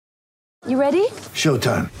You ready?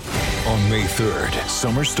 Showtime. On May 3rd,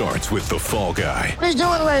 summer starts with The Fall Guy. Let's do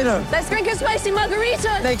it later. Let's drink a spicy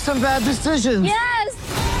margarita. Make some bad decisions.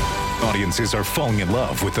 Yes! Audiences are falling in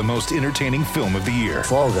love with the most entertaining film of the year.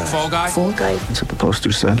 Fall Guy. Fall Guy? Fall guy. That's what the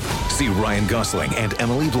poster said. See Ryan Gosling and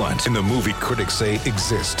Emily Blunt in the movie critics say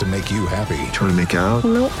exists to make you happy. Trying to make it out?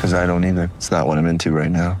 Nope. Because I don't either. It's not what I'm into right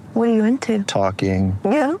now. What are you into? Talking.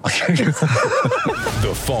 Yeah.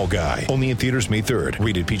 The Fall Guy. Only in theaters May 3rd.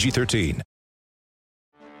 Rated PG-13.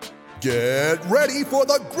 Get ready for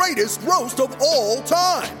the greatest roast of all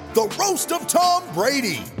time. The Roast of Tom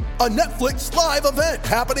Brady. A Netflix live event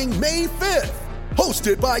happening May 5th.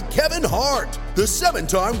 Hosted by Kevin Hart. The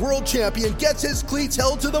 7-time world champion gets his cleats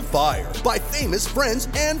held to the fire by famous friends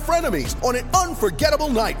and frenemies on an unforgettable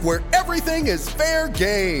night where everything is fair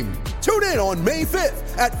game. Tune in on May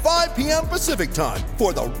 5th at 5 p.m. Pacific time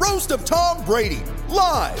for the Roast of Tom Brady.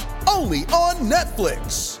 Live only on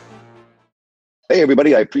Netflix. Hey,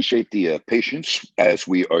 everybody. I appreciate the patience as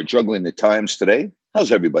we are juggling the times today.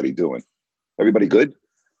 How's everybody doing? Everybody good?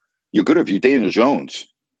 You're good if you're Daniel Jones,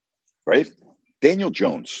 right? Daniel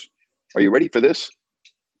Jones. Are you ready for this?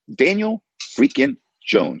 Daniel freaking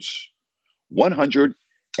Jones.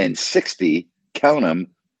 $160, count 'em,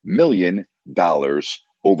 $1 million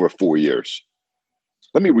over 4 years.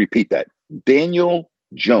 Let me repeat that. Daniel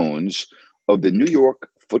Jones of the New York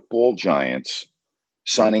Football Giants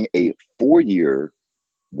signing a 4-year,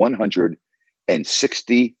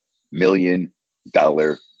 $160 million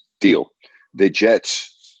deal. The Jets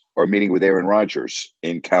are meeting with Aaron Rodgers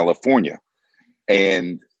in California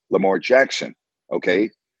and Lamar Jackson, okay,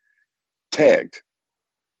 tagged.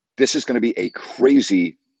 This is going to be a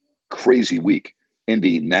crazy, crazy week in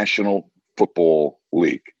the National Football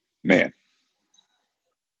League. Man,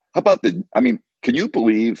 how about can you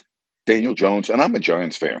believe Daniel Jones, and I'm a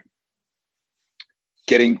Giants fan,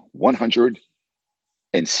 getting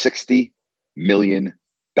 $160 million.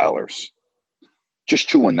 Just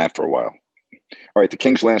chew on that for a while. All right, the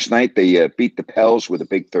Kings last night, they beat the Pels with a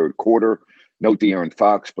big third quarter. No De'Aaron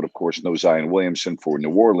Fox, but of course no Zion Williamson for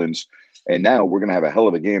New Orleans. And now we're going to have a hell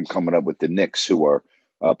of a game coming up with the Knicks, who are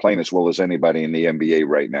playing as well as anybody in the NBA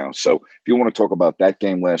right now. So if you want to talk about that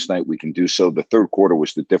game last night, we can do so. The third quarter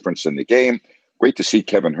was the difference in the game. Great to see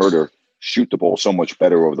Kevin Huerter shoot the ball so much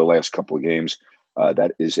better over the last couple of games.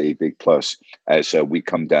 That is a big plus as we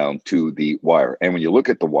come down to the wire. And when you look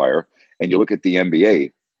at the wire and you look at the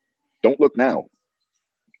NBA, don't look now.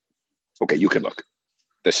 Okay, you can look.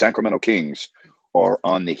 The Sacramento Kings are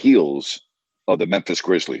on the heels of the Memphis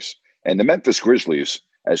Grizzlies. And the Memphis Grizzlies,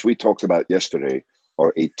 as we talked about yesterday,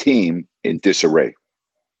 are a team in disarray.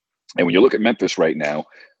 And when you look at Memphis right now,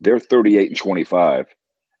 they're 38-25,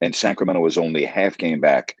 and Sacramento is only a half game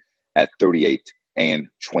back at 38-26. How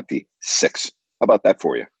about that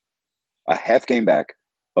for you? A half game back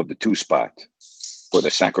of the 2 spot for the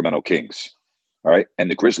Sacramento Kings. All right. And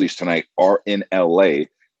the Grizzlies tonight are in LA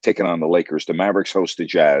taking on the Lakers. The Mavericks host the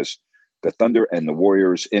Jazz. The Thunder and the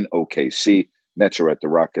Warriors in OKC. Nets are at the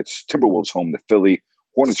Rockets. Timberwolves home to Philly.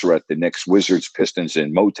 Hornets are at the Knicks. Wizards, Pistons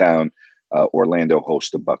in Motown. Orlando hosts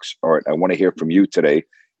the Bucks. All right. I want to hear from you today.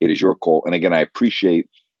 It is your call. And again, I appreciate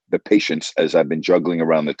the patience as I've been juggling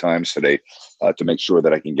around the times today to make sure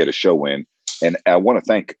that I can get a show in. And I want to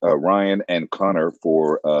thank Ryan and Connor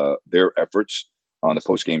for their efforts on the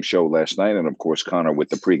post-game show last night. And, of course, Connor with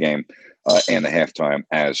the pregame and the halftime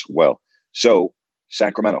as well. So,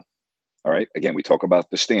 Sacramento. All right. Again, we talk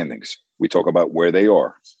about the standings. We talk about where they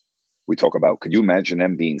are. We talk about, could you imagine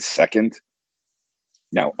them being second?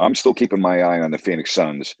 Now, I'm still keeping my eye on the Phoenix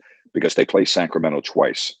Suns because they play Sacramento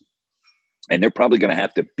twice. And they're probably going to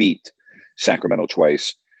have to beat Sacramento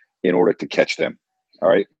twice in order to catch them. All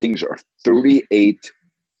right. Things are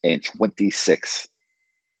 38-26.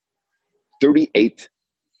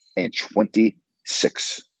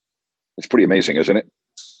 38-26. It's pretty amazing, isn't it?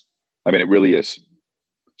 I mean, it really is.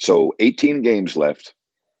 So 18 games left.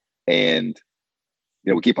 And,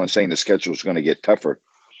 we keep on saying the schedule is going to get tougher.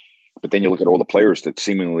 But then you look at all the players that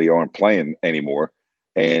seemingly aren't playing anymore.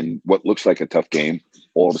 And what looks like a tough game,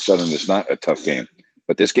 all of a sudden is not a tough game.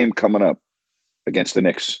 But this game coming up against the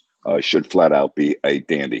Knicks should flat out be a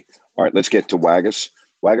dandy. All right, let's get to Waggis.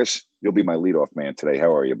 Waggis, you'll be my leadoff man today.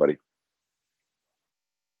 How are you, buddy?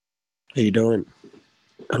 How you doing?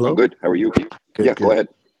 Hello? I'm good. How are you? Good. Go ahead.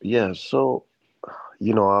 Yeah, so,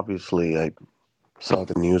 obviously I saw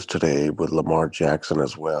the news today with Lamar Jackson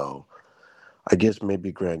as well. I guess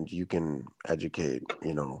maybe, Grant, you can educate,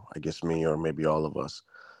 I guess me or maybe all of us.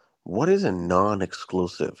 What is a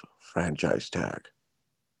non-exclusive franchise tag?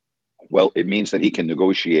 Well, it means that he can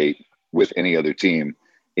negotiate with any other team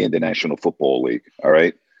in the National Football League, all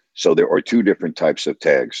right? So there are two different types of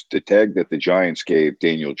tags. The tag that the Giants gave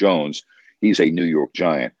Daniel Jones, he's a New York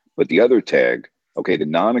Giant. But the other tag, okay, the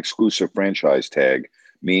non-exclusive franchise tag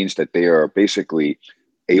means that they are basically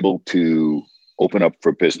able to open up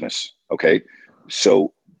for business. Okay,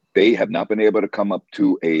 so they have not been able to come up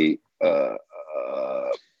to a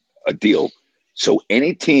deal. So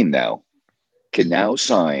any team now can now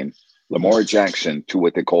sign Lamar Jackson to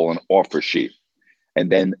what they call an offer sheet,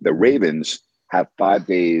 and then the Ravens have 5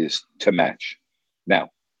 days to match. Now,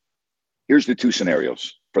 here's the two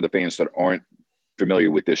scenarios for the fans that aren't familiar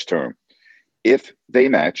with this term. If they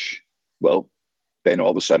match, well, then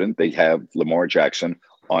all of a sudden they have Lamar Jackson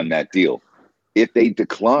on that deal. If they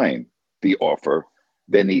decline the offer,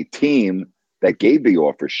 then the team that gave the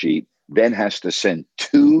offer sheet then has to send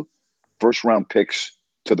 2 first-round picks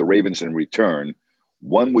to the Ravens in return.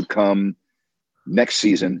 One would come next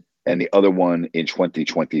season and the other one in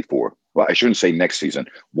 2024. Well, I shouldn't say next season.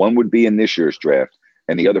 One would be in this year's draft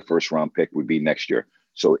and the other first-round pick would be next year.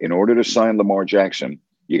 So in order to sign Lamar Jackson,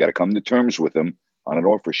 you got to come to terms with him on an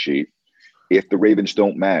offer sheet. If the Ravens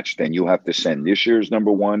don't match, then you have to send this year's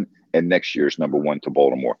number 1 and next year's number 1 to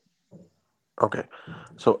Baltimore. Okay.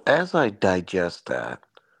 So as I digest that,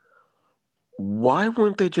 why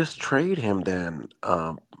wouldn't they just trade him then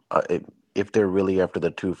if they're really after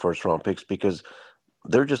the 2 first-round picks? Because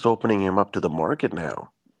they're just opening him up to the market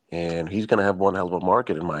now. And he's going to have one hell of a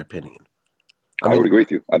market, in my opinion. I would agree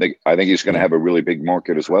with you. I think he's going to have a really big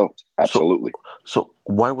market as well. Absolutely. So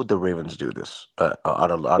why would the Ravens do this? Out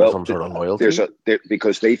of some sort of loyalty?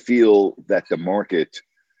 Because they feel that the market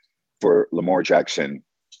for Lamar Jackson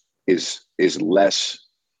is less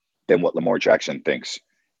than what Lamar Jackson thinks.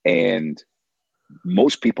 And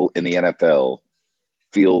most people in the NFL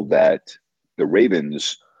feel that the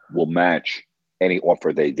Ravens will match any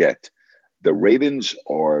offer they get. The Ravens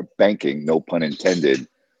are banking, no pun intended,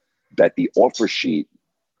 that the offer sheet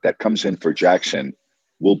that comes in for Jackson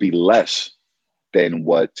will be less than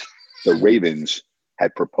what the Ravens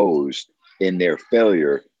had proposed in their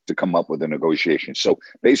failure to come up with a negotiation. So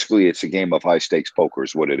basically, it's a game of high stakes poker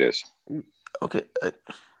is what it is. Okay.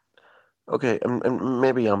 Okay, and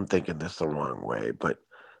maybe I'm thinking this the wrong way, but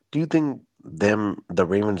do you think the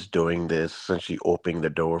Ravens doing this, essentially opening the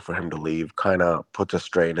door for him to leave, kind of puts a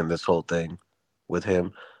strain in this whole thing with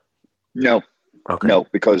him? No. Okay. No,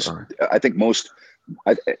 because All right. I think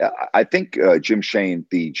I think Jim Shane,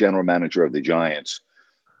 the general manager of the Giants,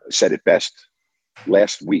 said it best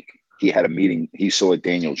last week. He had a meeting. He saw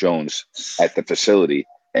Daniel Jones at the facility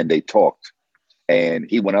and they talked. And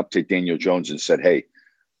he went up to Daniel Jones and said, hey,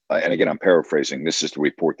 and again, I'm paraphrasing. This is the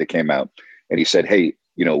report that came out. And he said, hey,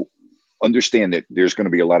 understand that there's going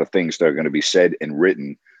to be a lot of things that are going to be said and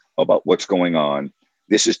written about what's going on.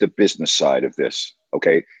 This is the business side of this.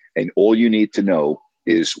 Okay. And all you need to know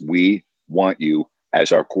is we want you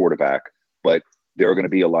as our quarterback, but there are going to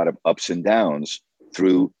be a lot of ups and downs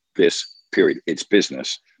through this period. It's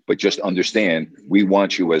business, but just understand we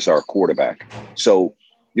want you as our quarterback. So,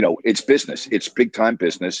 it's business. It's big time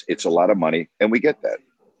business. It's a lot of money. And we get that.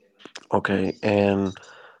 Okay, and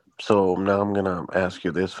so now I'm gonna ask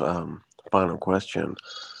you this final question: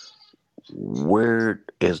 where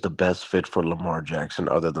is the best fit for Lamar Jackson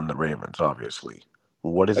other than the Ravens? Obviously,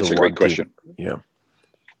 what is the That's a great one team? question. Yeah,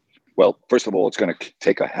 Well, first of all, it's going to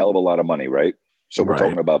take a hell of a lot of money, right? So we're right.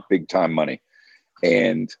 talking about big time money.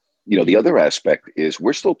 And, the other aspect is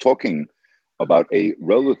we're still talking about a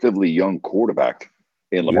relatively young quarterback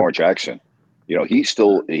in Lamar Yep. Jackson.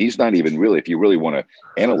 He's not even really, if you really want to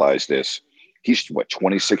analyze this, he's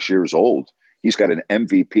 26 years old. He's got an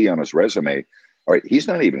MVP on his resume. All right. He's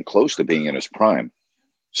not even close to being in his prime.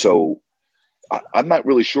 So I'm not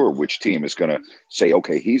really sure which team is going to say,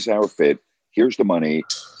 okay, he's our fit. Here's the money.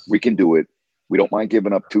 We can do it. We don't mind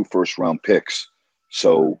giving up 2 first-round picks.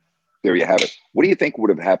 So there you have it. What do you think would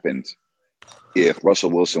have happened if Russell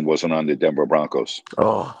Wilson wasn't on the Denver Broncos?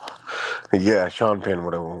 Oh, yeah. Sean Penn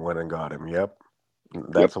would have went and got him. Yep, Yep.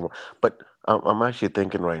 that's the one. But I'm actually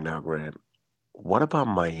thinking right now, Grant. What about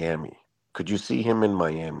Miami? Could you see him in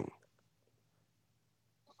Miami?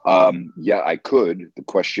 Yeah, I could. The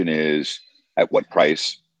question is, at what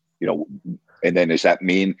price? And then does that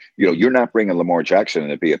mean, you're not bringing Lamar Jackson in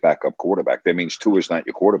to be a backup quarterback? That means Tua is not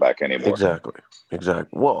your quarterback anymore. Exactly.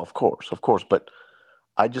 Well, of course. But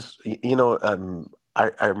I just,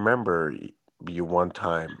 I remember you one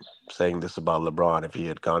time saying this about LeBron. If he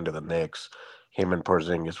had gone to the Knicks, him and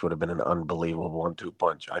Porzingis would have been an unbelievable 1-2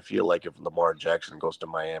 punch. I feel like if Lamar Jackson goes to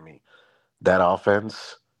Miami, that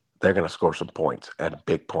offense, they're going to score some points and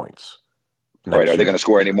big points All right. next Are they year. going to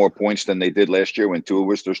score any more points than they did last year when Tua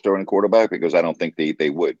was their starting quarterback? Because I don't think they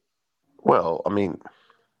would. Well, I mean,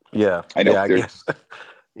 Yeah, I know yeah, I there. guess.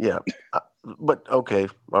 Yeah, uh, but okay,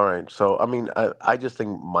 all right. So I mean, I just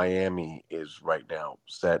think Miami is right now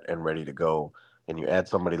set and ready to go. And you add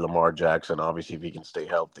somebody Lamar Jackson, obviously, if he can stay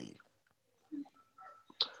healthy.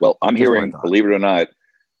 Well, I'm Just my hearing, thoughts. believe it or not,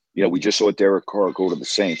 we just saw Derek Carr go to the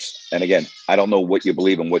Saints. And again, I don't know what you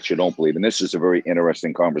believe and what you don't believe. And this is a very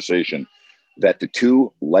interesting conversation that the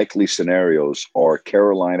two likely scenarios are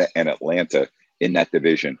Carolina and Atlanta in that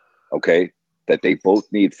division. Okay. That they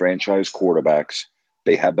both need franchise quarterbacks.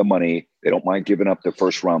 They have the money. They don't mind giving up the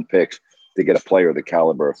first round picks to get a player the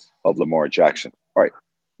caliber of Lamar Jackson. All right.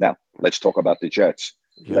 Now, let's talk about the Jets.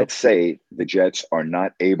 Yep. Let's say the Jets are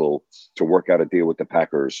not able to work out a deal with the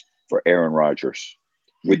Packers for Aaron Rodgers.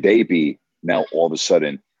 Would they be now all of a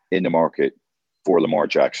sudden in the market for Lamar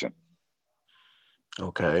Jackson?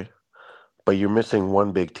 Okay, but you're missing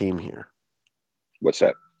one big team here, What's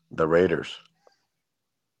that? the Raiders.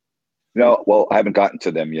 No, well, I haven't gotten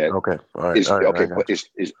to them yet. Okay, Is all right, I okay, but got you.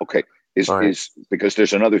 is okay. Is All right, is because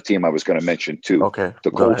there's another team I was going to mention too. okay,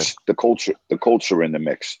 The go ahead. Colts, the Colts are in the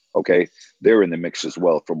mix. Okay, they're in the mix as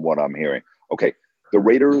well, from what I'm hearing. Okay, the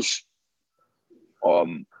Raiders,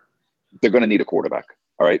 um, they're going to need a quarterback.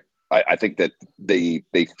 All right, I think that they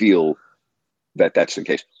feel that that's the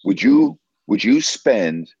case. Would you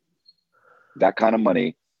spend that kind of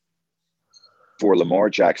money for Lamar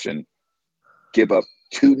Jackson? Give up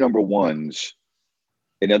two number ones.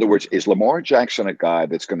 In other words, is Lamar Jackson a guy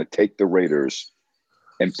that's going to take the Raiders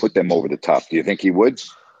and put them over the top? Do you think he would?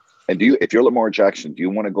 And if you're Lamar Jackson, do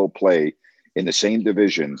you want to go play in the same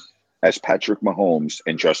division as Patrick Mahomes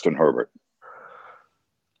and Justin Herbert?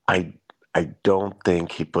 I I don't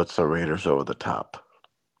think he puts the Raiders over the top.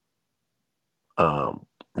 Um,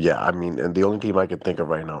 yeah, I mean, and the only team I can think of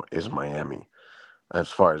right now is Miami, as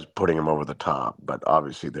far as putting him over the top. But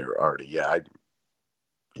obviously, they're already, yeah.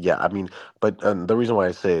 I mean, but the reason why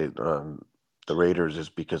I say the Raiders is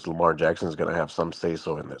because Lamar Jackson is going to have some say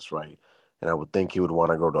so in this, right? And I would think he would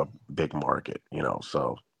want to go to a big market,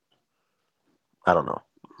 So I don't know.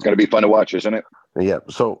 It's going to be fun to watch, isn't it? Yeah.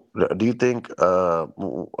 So do you think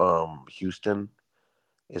Houston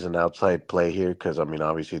is an outside play here? Because I mean,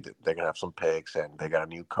 obviously they're gonna have some picks and they got a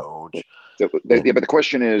new coach. Yeah, And but the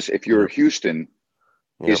question is, if you're yep, Houston,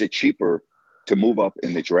 is yep, it cheaper to move up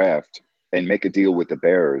in the draft and make a deal with the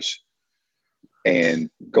Bears and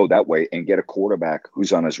go that way and get a quarterback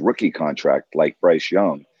who's on his rookie contract like Bryce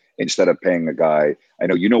Young instead of paying a guy? I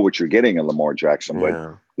know you know what you're getting in Lamar Jackson, but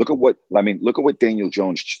yeah, look at what Daniel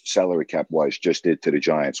Jones salary cap wise just did to the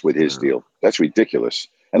Giants with his yeah. deal. That's ridiculous.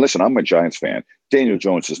 And listen, I'm a Giants fan. Daniel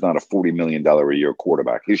Jones is not a $40 million a year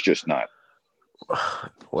quarterback. He's just not.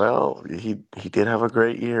 Well, he did have a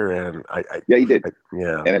great year, and Yeah, he did.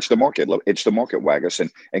 yeah, And it's the market. It's the market, Waggis. And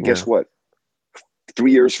yeah, guess what?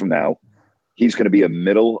 3 years from now, he's going to be a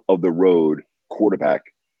middle of the road quarterback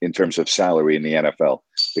in terms of salary in the NFL.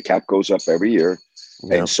 The cap goes up every year.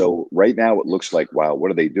 yeah. And so right now it looks like, wow, what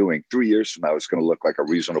are they doing? 3 years from now, it's going to look like a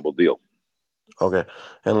reasonable deal. Okay.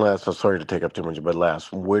 And last, I'm sorry to take up too much, but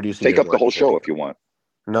last, where do you see Take Aaron up the whole Rodgers show ending if up? you want.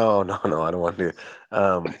 No, no, no, I don't want to.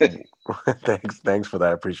 Thanks for that.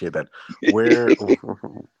 I appreciate that. Where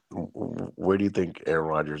where do you think Aaron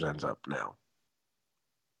Rodgers ends up now?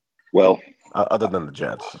 well, Other than the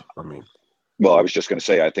Jets, I mean. well, I was just going to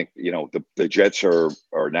say, I think, the Jets are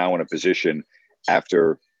now in a position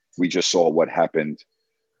after we just saw what happened,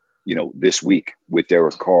 this week with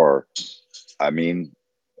Derek Carr. I mean,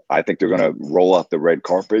 I think they're going to roll out the red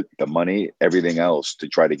carpet, the money, everything else to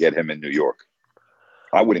try to get him in New York.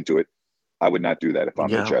 I wouldn't do it. I would not do that if I'm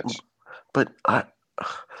the Yeah, Jets. but I,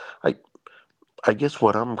 I guess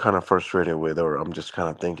what I'm kind of frustrated with, or I'm just kind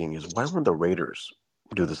of thinking, is why wouldn't the Raiders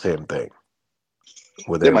do the same thing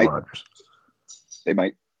with They Aaron might. Rodgers? They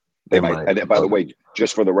might. They They might. might. And by the Okay. way,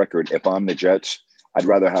 just for the record, if I'm the Jets, I'd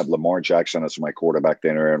rather have Lamar Jackson as my quarterback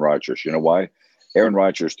than Aaron Rodgers. You know why? Aaron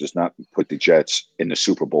Rodgers does not put the Jets in the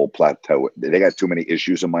Super Bowl plateau. They got too many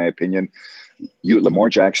issues, in my opinion. Lamar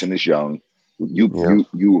Jackson is young. Yeah.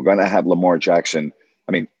 You are gonna have Lamar Jackson.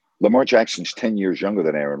 I mean, Lamar Jackson's 10 years younger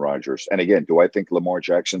than Aaron Rodgers. And again, do I think Lamar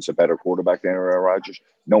Jackson's a better quarterback than Aaron Rodgers?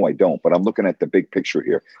 No, I don't. But I'm looking at the big picture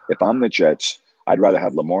here. If I'm the Jets, I'd rather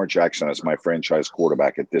have Lamar Jackson as my franchise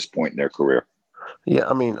quarterback at this point in their career. Yeah,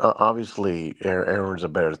 I mean, obviously, Aaron's a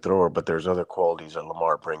better thrower, but there's other qualities that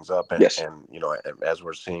Lamar brings up, Yes. and as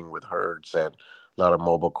we're seeing with Hurts and a lot of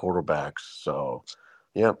mobile quarterbacks. So,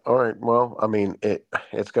 yeah, all right. Well, I mean,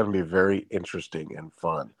 it's going to be very interesting and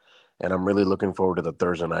fun, and I'm really looking forward to the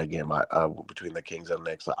Thursday night game between the Kings and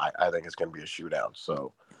Knicks. I think it's going to be a shootout.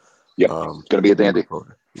 So, Yep. It's going to be a looking dandy.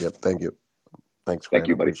 forward. Yep. Thank you. Thanks, Thank Grant.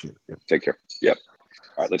 you, buddy. Appreciate it. Yep. Take care. Yep.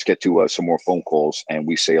 All right, let's get to some more phone calls, and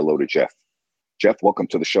we say hello to Jeff. Jeff, welcome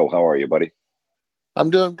to the show. How are you, buddy? I'm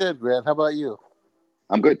doing good, Grant. How about you?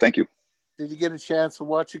 I'm good, thank you. Did you get a chance to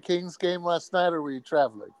watch a Kings game last night, or were you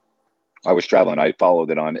traveling? I was traveling. I followed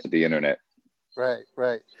it on the internet. Right.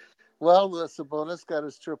 Well, Sabonis got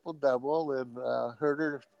his triple-double, and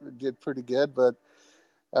Herter did pretty good, but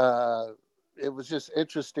it was just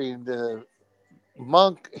interesting.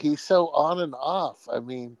 Monk, he's so on and off. I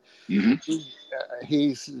mean,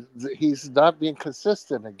 he's not being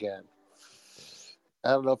consistent again. I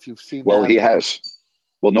don't know if you've seen Well, that. he has.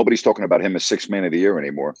 Well, nobody's talking about him as sixth man of the year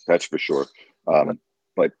anymore. That's for sure.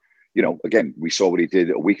 But, again, we saw what he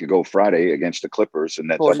did a week ago Friday against the Clippers in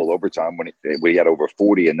that 40. double overtime when he had over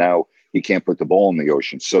 40, and now he can't put the ball in the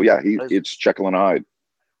ocean. So, yeah, it's Jekyll and Hyde.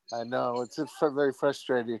 I know. It's very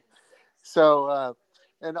frustrating. So,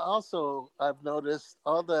 and also I've noticed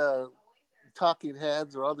all the talking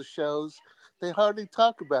heads or all the shows, they hardly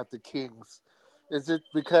talk about the Kings. Is it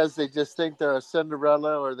because they just think they're a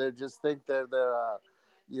Cinderella, or they just think they're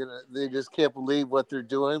they just can't believe what they're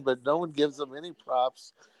doing, but no one gives them any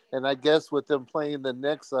props. And I guess with them playing the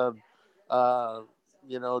Knicks on,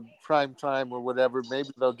 prime time or whatever, maybe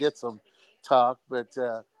they'll get some talk, but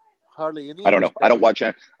hardly any. I don't know. I don't watch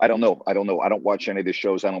any of the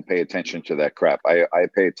shows. I don't pay attention to that crap. I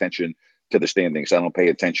pay attention to the standings. I don't pay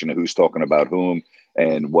attention to who's talking about whom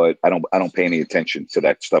and what. I don't pay any attention to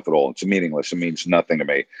that stuff at all. It's meaningless. It means nothing to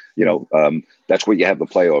me. That's what you have the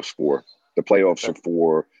playoffs for. The playoffs are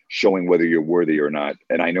for showing whether you're worthy or not.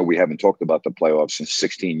 And I know we haven't talked about the playoffs in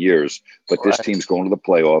 16 years, but this team's going to the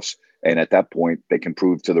playoffs. And at that point, they can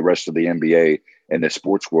prove to the rest of the NBA and the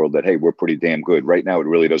sports world that, hey, we're pretty damn good. Right now, it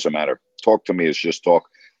really doesn't matter. Talk to me is just talk.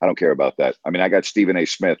 I don't care about that. I mean, I got Stephen A.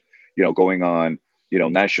 Smith, going on,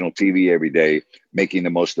 national TV every day, making the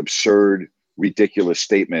most absurd, ridiculous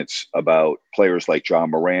statements about players like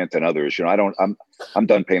John Morant and others. I'm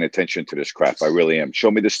done paying attention to this crap. I really am. Show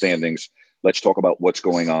me the standings. Let's talk about what's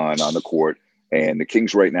going on the court. And the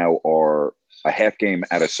Kings right now are a half game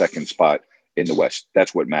at a second spot in the West.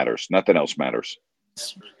 That's what matters. Nothing else matters.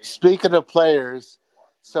 Speaking of players,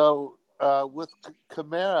 so with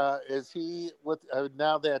Kamara, is he with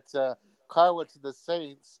now that Carr went to the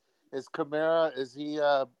Saints? Is he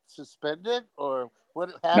suspended, or what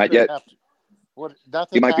happened? Not yet. Nothing.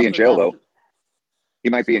 He might be in jail though. He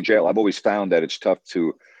might be in jail. I've always found that it's tough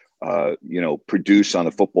to, produce on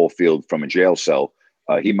the football field from a jail cell.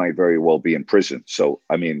 He might very well be in prison. So,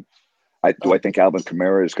 I mean, do I think Alvin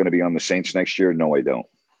Kamara is going to be on the Saints next year? No, I don't.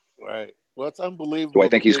 Right. Well, it's unbelievable. Do I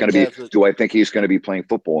think he's going to be playing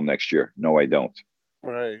football next year? No, I don't.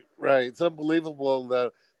 Right. It's unbelievable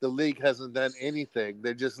that the league hasn't done anything.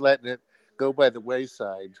 They're just letting it go by the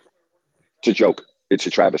wayside. It's a joke. It's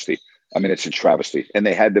a travesty. I mean, it's a travesty. And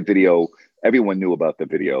they had the video. Everyone knew about the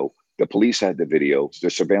video. The police had the video, the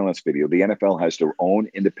surveillance video. The NFL has their own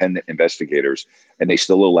independent investigators, and they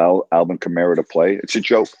still allow Alvin Kamara to play. It's a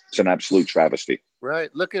joke. It's an absolute travesty. Right.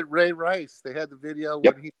 Look at Ray Rice. They had the video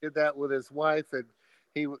when he did that with his wife, and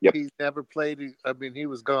he never played. I mean, he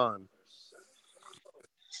was gone.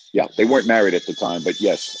 Yeah, they weren't married at the time, but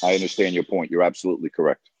yes, I understand your point. You're absolutely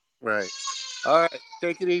correct. Right. All right.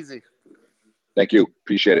 Take it easy. Thank you.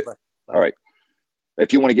 Appreciate it. Bye. All right.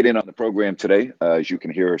 If you want to get in on the program today, as you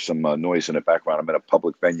can hear some noise in the background, I'm at a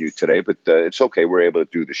public venue today, but it's okay. We're able to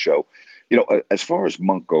do the show. As far as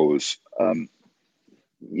Monk goes,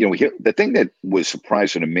 the thing that was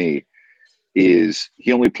surprising to me is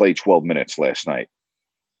he only played 12 minutes last night.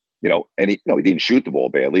 And he didn't shoot the ball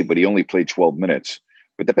badly, but he only played 12 minutes.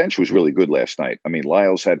 But the bench was really good last night. I mean,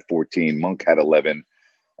 Lyles had 14, Monk had 11.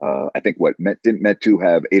 I think didn't Metu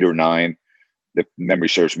have 8 or 9? The memory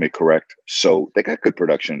serves me correct. So they got good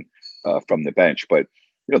production from the bench. But,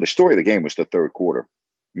 the story of the game was the third quarter.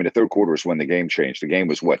 I mean, the third quarter is when the game changed. The game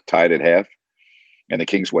was tied at half? And the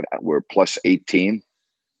Kings were plus 18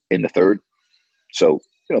 in the third. So,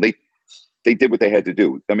 they did what they had to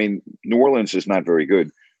do. I mean, New Orleans is not very good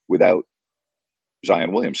without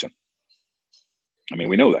Zion Williamson. I mean,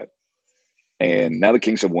 we know that. And now the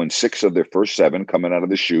Kings have won 6 of their first 7 coming out of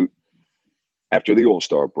the chute after the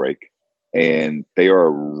All-Star break. And they are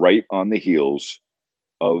right on the heels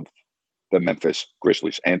of the Memphis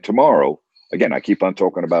Grizzlies. And tomorrow, again, I keep on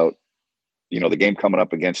talking about, the game coming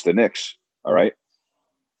up against the Knicks, all right?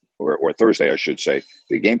 Or Thursday, I should say.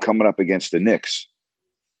 The game coming up against the Knicks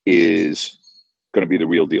is going to be the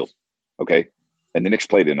real deal, okay? And the Knicks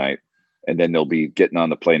play tonight, and then they'll be getting on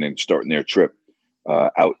the plane and starting their trip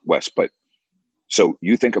out west. But so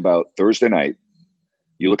you think about Thursday night,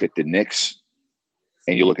 you look at the Knicks,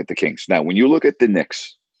 and you look at the Kings. Now, when you look at the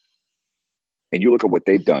Knicks and you look at what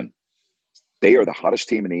they've done, They are the hottest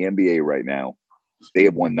team in the NBA right now. They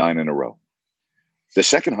have won 9 in a row. The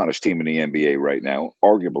second hottest team in the NBA right now,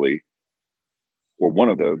 arguably, or one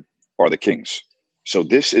of them, are the Kings. So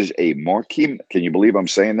this is a marquee. Can you believe I'm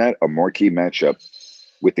saying that? A marquee matchup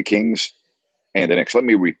with the Kings and the Knicks. Let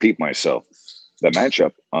me repeat myself. The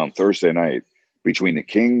matchup on Thursday night between the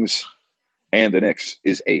Kings and the Knicks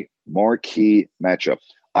is a marquee matchup.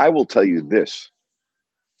 I will tell you this.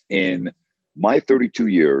 In my 32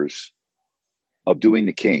 years of doing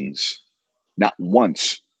the Kings, not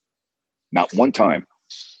once, not one time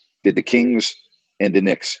did the Kings and the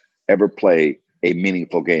Knicks ever play a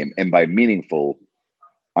meaningful game. And by meaningful,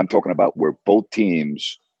 I'm talking about where both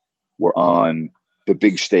teams were on the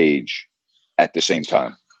big stage at the same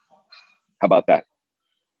time. How about that?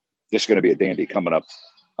 This is going to be a dandy coming up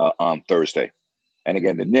on Thursday. And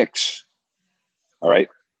again, the Knicks, all right,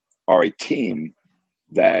 are a team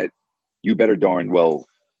that you better darn well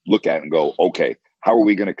look at and go, okay, how are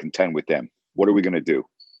we going to contend with them? What are we going to do?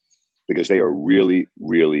 Because they are really,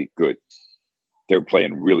 really good. They're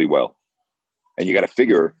playing really well. And you got to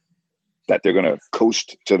figure that they're going to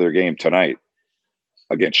coast to their game tonight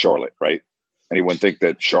against Charlotte, right? Anyone think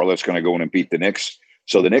that Charlotte's going to go in and beat the Knicks?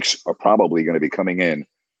 So the Knicks are probably going to be coming in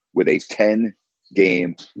with a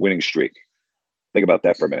 10-game winning streak. Think about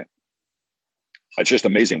that for a minute. It's just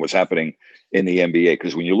amazing what's happening in the NBA,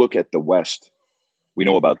 because when you look at the West, we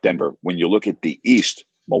know about Denver. When you look at the East,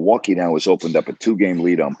 Milwaukee now has opened up a 2-game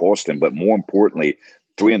lead on Boston, but more importantly,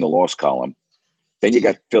 3 in the loss column. Then you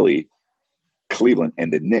got Philly, Cleveland,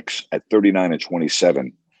 and the Knicks at 39 and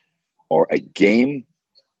 27 are a game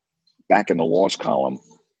back in the loss column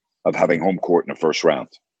of having home court in the first round.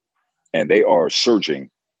 And they are surging.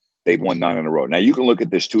 They've won 9 in a row. Now, you can look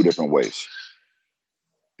at this 2 different ways.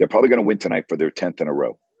 They're probably going to win tonight for their 10th in a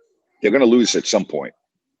row. They're going to lose at some point.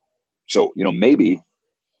 So, maybe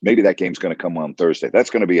that game's going to come on Thursday. That's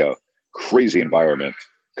going to be a crazy environment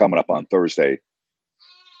coming up on Thursday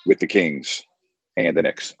with the Kings and the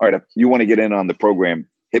Knicks. All right, if you want to get in on the program,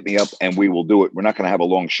 hit me up and we will do it. We're not going to have a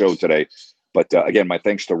long show today. But again, my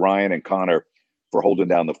thanks to Ryan and Connor for holding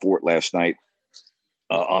down the fort last night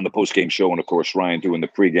on the post-game show. And, of course, Ryan doing the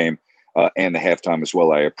pregame and the halftime as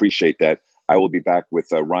well. I appreciate that. I will be back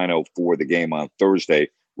with Rhino for the game on Thursday.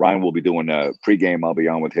 Ryan will be doing a pregame. I'll be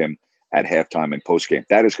on with him at halftime and postgame.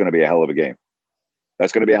 That is going to be a hell of a game.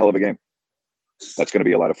 That's going to be a hell of a game. That's going to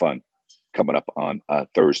be a lot of fun coming up on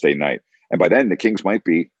Thursday night. And by then, the Kings might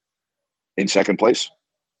be in second place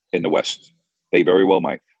in the West. They very well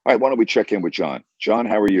might. All right, why don't we check in with John? John,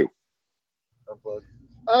 how are you?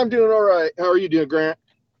 I'm doing all right. How are you doing, Grant?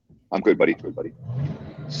 I'm good, buddy. Good, buddy.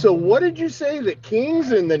 So what did you say? The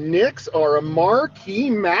Kings and the Knicks are a marquee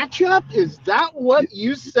matchup? Is that what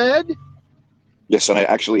you said? Yes, and I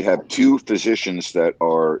actually have 2 physicians that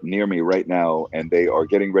are near me right now, and they are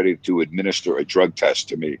getting ready to administer a drug test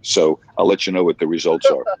to me. So I'll let you know what the results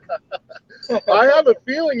are. I have a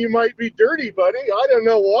feeling you might be dirty, buddy. I don't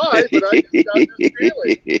know why, but I just got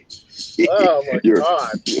this feeling. Oh, my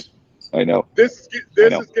God. I know. This is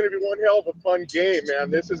going to be one hell of a fun game,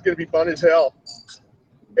 man. This is going to be fun as hell.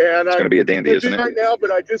 And it's going to be a dandy, isn't it? Right now,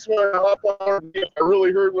 but I just want to hop on. I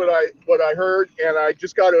really heard what I heard, and I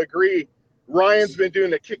just got to agree. Ryan's been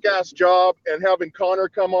doing a kick-ass job, and having Connor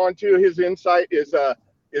come on too. His insight is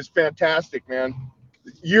fantastic, man.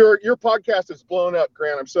 Your podcast is blown up,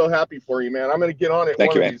 Grant. I'm so happy for you, man. I'm going to get on it one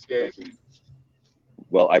of these days.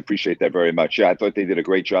 Well, I appreciate that very much. Yeah, I thought they did a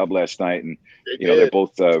great job last night, and they're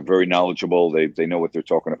both very knowledgeable. They know what they're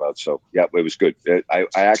talking about. So yeah, it was good. I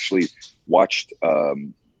actually watched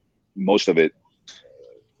most of it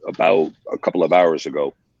about a couple of hours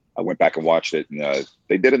ago. I went back and watched it, and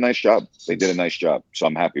they did a nice job. So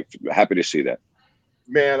I'm happy to see that.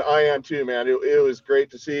 Man, I am too, man. It was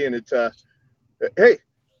great to see, and it's hey,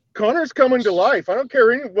 Connor's coming to life. I don't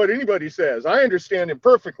care what anybody says. I understand him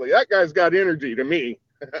perfectly. That guy's got energy to me.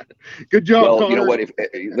 Good job, well, Connor. You know what?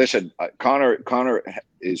 Listen, Connor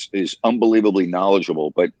is unbelievably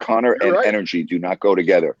knowledgeable, but Connor and energy do not go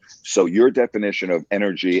together. So your definition of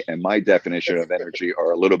energy and my definition of energy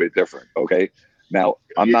are a little bit different, okay? Now,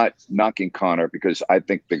 I'm not knocking Connor because I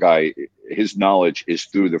think the guy, his knowledge is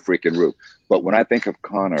through the freaking roof. But when I think of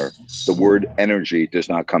Connor, the word energy does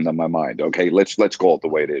not come to my mind, okay? Let's call it the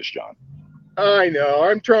way it is, John. I know.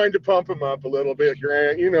 I'm trying to pump him up a little bit,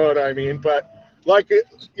 Grant. You know what I mean? But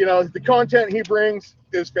the content he brings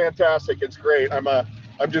is fantastic. It's great. I'm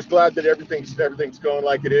just glad that everything's going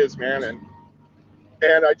like it is, man.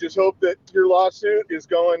 And I just hope that your lawsuit is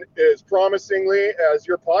going as promisingly as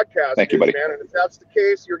your podcast Thank you, buddy. man. And if that's the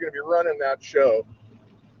case, you're going to be running that show.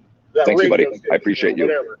 Thank you, buddy. I appreciate you.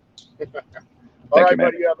 Whatever. All right,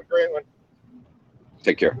 buddy. You have a great one.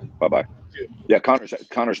 Take care. Bye-bye. Yeah,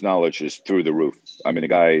 Connor's knowledge is through the roof. I mean, the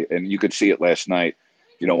guy, and you could see it last night,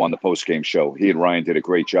 on the post-game show. He and Ryan did a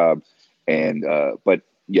great job. And, but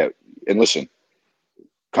yeah, and listen,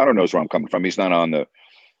 Connor knows where I'm coming from. He's not on the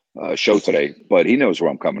show today, but he knows where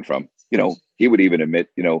I'm coming from. He would even admit,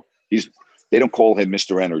 they don't call him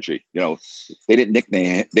Mr. Energy. They didn't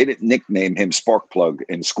nickname him Sparkplug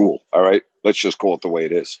in school. All right. Let's just call it the way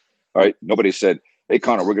it is. All right. Nobody said, hey,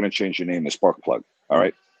 Connor, we're going to change your name to Sparkplug. All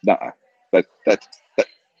right. Nah,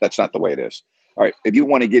 that's not the way it is. All right. If you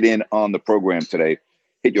want to get in on the program today,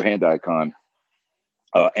 hit your hand icon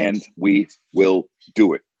and we will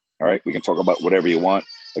do it. All right. We can talk about whatever you want.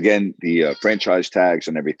 Again, the franchise tags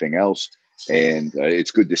and everything else. And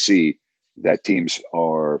it's good to see that teams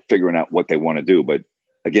are figuring out what they want to do. But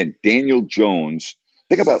again, Daniel Jones,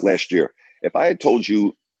 think about last year. If I had told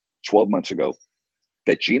you 12 months ago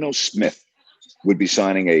that Geno Smith would be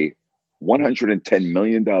signing a $110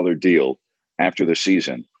 million deal after the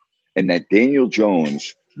season, and that Daniel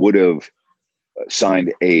Jones would have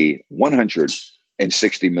signed a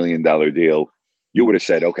 $160 million deal, you would have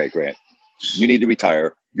said, okay, Grant, you need to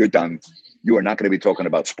retire. You're done. You are not going to be talking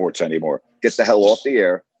about sports anymore. Get the hell off the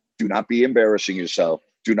air. Do not be embarrassing yourself.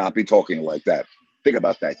 Do not be talking like that. Think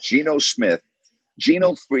about that. Geno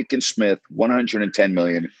freaking Smith, $110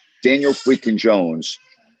 million. Daniel freaking Jones,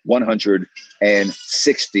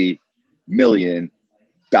 $160 million.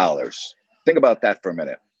 Think about that for a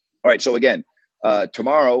minute. All right. So again,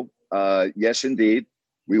 tomorrow, yes, indeed,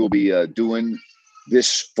 we will be doing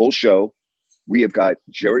this full show. We have got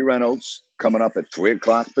Jerry Reynolds coming up at 3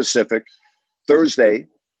 o'clock Pacific. Thursday,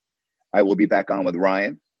 I will be back on with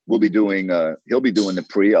Ryan. We'll be doing, he'll be doing the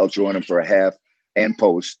pre. I'll join him for a half and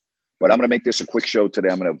post. But I'm going to make this a quick show today.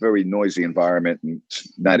 I'm in a very noisy environment and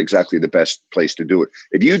it's not exactly the best place to do it.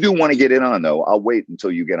 If you do want to get in on, though, I'll wait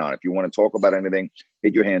until you get on. If you want to talk about anything,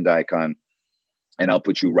 hit your hand icon and I'll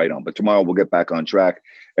put you right on. But tomorrow we'll get back on track.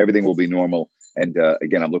 Everything will be normal. And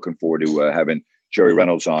again, I'm looking forward to having Jerry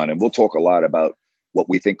Reynolds on. And we'll talk a lot about what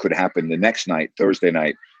we think could happen the next night, Thursday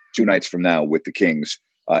night, 2 nights from now with the Kings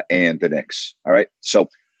and the Knicks. All right. So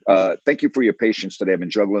thank you for your patience today. I've been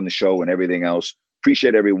juggling the show and everything else.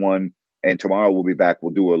 Appreciate everyone. And tomorrow we'll be back.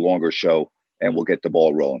 We'll do a longer show and we'll get the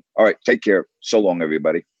ball rolling. All right. Take care. So long,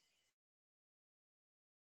 everybody.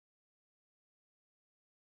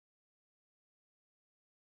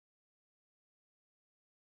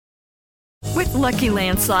 With Lucky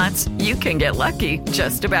Land Slots, you can get lucky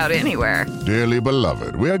just about anywhere. Dearly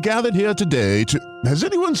beloved, we are gathered here today to... Has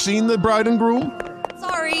anyone seen the bride and groom?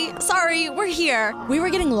 Sorry, we're here. We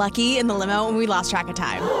were getting lucky in the limo and we lost track of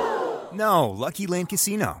time. No, Lucky Land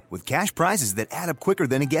Casino, with cash prizes that add up quicker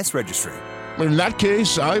than a guest registry. In that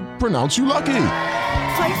case, I pronounce you lucky.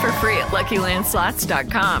 Play for free at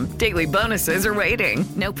LuckyLandSlots.com. Daily bonuses are waiting.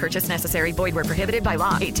 No purchase necessary. Void where prohibited by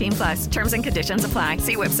law. 18+. Terms and conditions apply.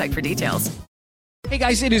 See website for details. Hey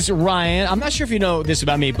guys, it is Ryan. I'm not sure if you know this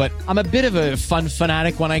about me, but I'm a bit of a fun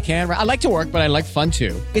fanatic when I can. I like to work, but I like fun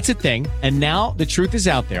too. It's a thing. And now the truth is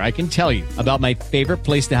out there. I can tell you about my favorite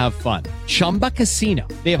place to have fun. Chumba Casino.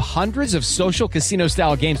 They have hundreds of social casino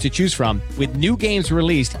style games to choose from with new games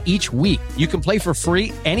released each week. You can play for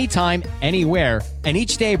free anytime, anywhere. And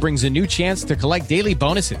each day brings a new chance to collect daily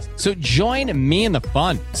bonuses. So join me in the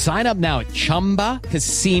fun. Sign up now at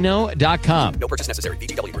ChumbaCasino.com. No purchase necessary.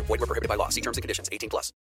 VGW Group. Void where prohibited by law. See terms and conditions. 18+.